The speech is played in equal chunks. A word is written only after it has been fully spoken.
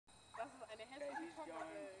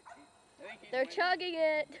They're chugging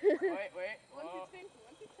it. Wait.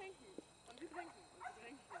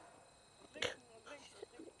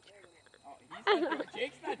 Oh,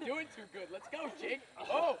 Jake's not doing too good. Let's go, Jake.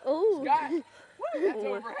 Oh, Ooh. Scott. That's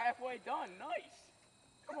over halfway done. Nice.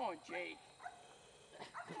 Come on, Jake.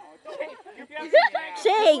 Oh,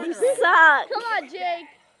 Jake, you suck. Come on, Jake.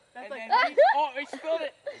 And then he spilled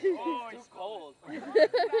it. Oh, it's too cold.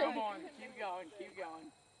 Come on, keep going.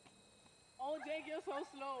 Oh, Jake, you're so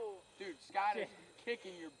slow. Dude, Scott is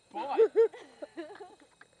kicking your butt.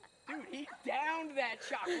 Dude, he downed that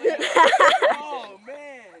chocolate. Oh,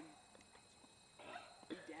 man.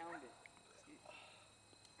 He downed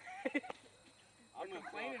it. I'm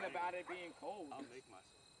complaining about it being cold. I'll make myself.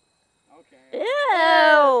 Okay.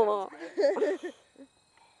 Ew.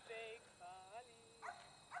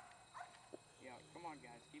 Yeah, come on,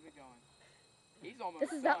 guys. Keep it going. He's almost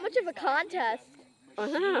This is done. not much of a contest. He's a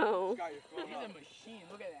Wow. He's a machine.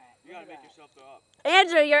 Look at that. You gotta make yourself throw up.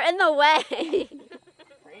 Andrew, you're in the way. Crazy.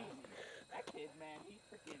 That kid, man, he's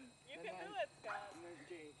freaking. You can do it, Scott.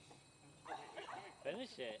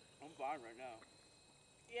 Finish it. I'm fine right now. My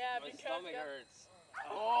Yeah, because stomach hurts.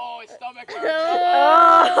 Oh, his stomach hurts. Oh.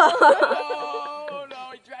 Oh,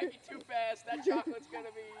 no, he drank it too fast. That chocolate's going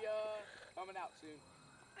to be coming out soon.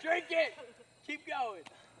 Drink it. Keep going.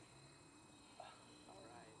 All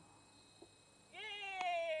right.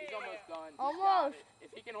 Yay! He's almost done. He's Almost. got it.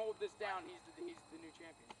 If he can hold this down, he's the new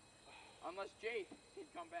champion. Unless Jake can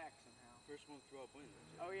come back somehow. First one to throw up wins.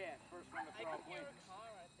 Oh, yeah, first one to I throw can up hear wins. a car,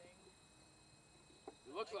 I think.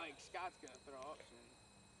 It looks like Scott's going to throw up soon.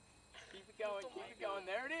 Keep it going.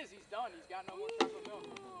 There it is. He's done. He's got no more chocolate milk.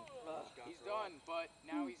 He's done, but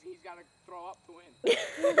now he's got to throw up to win.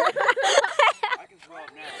 I can throw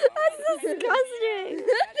up now. That's disgusting.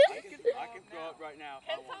 I can throw up right now.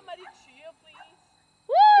 Can somebody cheer, please?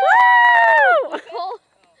 Woo!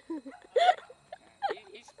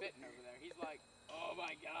 He's spitting over there. He's like, oh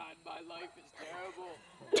my God, my life is terrible.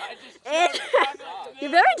 I just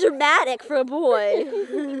You're very dramatic for a boy.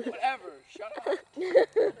 Whatever. Shut up. Oh,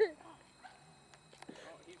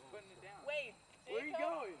 he's putting it down. Wait, Where are you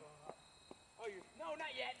going? Oh, no,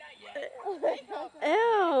 not yet.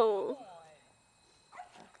 Ew.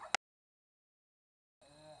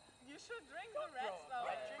 you should drink the rest of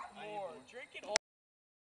it. Drink more. Drink it all.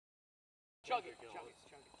 Chug it.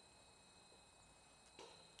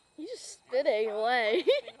 He's just spitting away.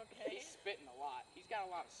 He's spitting a lot. He's got a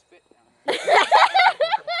lot of spit down there.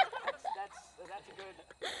 That's a good.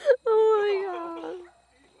 Oh my God.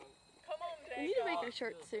 Come on, We need to make Jacob. a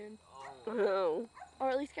shirt soon. Oh. Or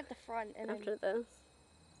at least get the front and then. After this.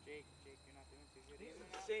 Jake, you're not doing too good. These are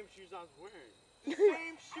the same shoes I was wearing. The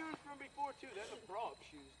same shoes from before too. They're the throw-up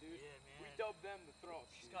shoes, dude. Yeah, man. We dubbed them the throw-up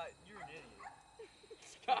shoes. Scott, you're an idiot.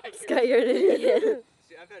 Scott, you're an idiot.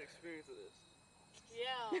 See, I've had experience with this.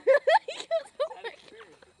 Yeah, I've had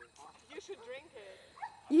experience with this. you should drink it.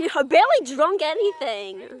 You barely drunk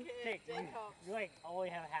anything. Drink it, Jake, Jacob. you like only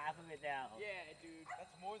have half of it now. Yeah, dude.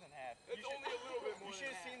 That's more than half. It's only a little bit more. You should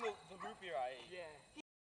have seen the root beer I ate. Yeah.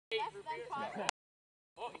 Less than 5.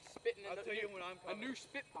 Oh, he's spitting in I'll tell you when I'm a coming. new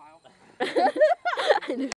spit pile.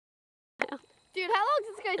 Dude, how long is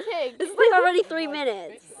this gonna take? This is like already 3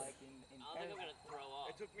 minutes. Like I don't think I'm gonna throw up.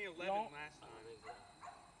 It took me 11 No. last time.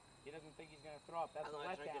 he doesn't think he's gonna throw up. That's I'm a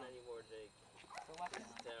not drinking letdown. anymore, Jake. That's a letdown.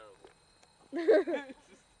 Terrible.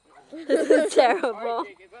 This is terrible. Alright,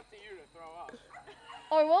 Jake, it's up to you to throw up.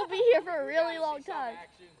 Or we'll be here for a We really gotta long see some time.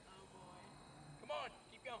 action. Come on,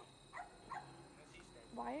 keep going. Unless he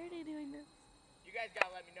starts. Why are they doing this? You guys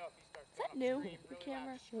gotta let me know if he starts. Is that going new? upstream The really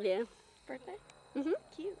camera. loud. Yeah. Birthday? Mm-hmm.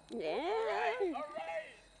 Cute. Alright, Yeah.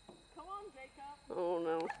 alright. Come on, Jacob. Oh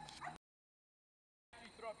no. If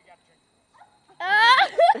you throw up, you gotta drink. Ah!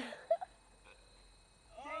 Jacob.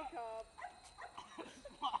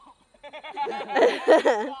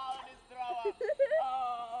 Swallowed his throw up.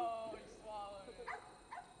 Oh, he swallowed it.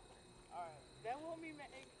 Alright. That won't be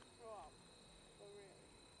make throw up. For real.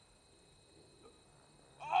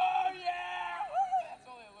 Oh yeah! Woo! That's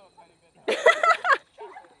only a little tiny bit.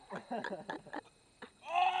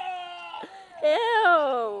 Oh!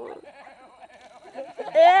 Ew.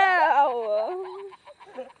 Ew.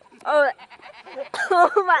 Oh.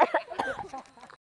 Oh my.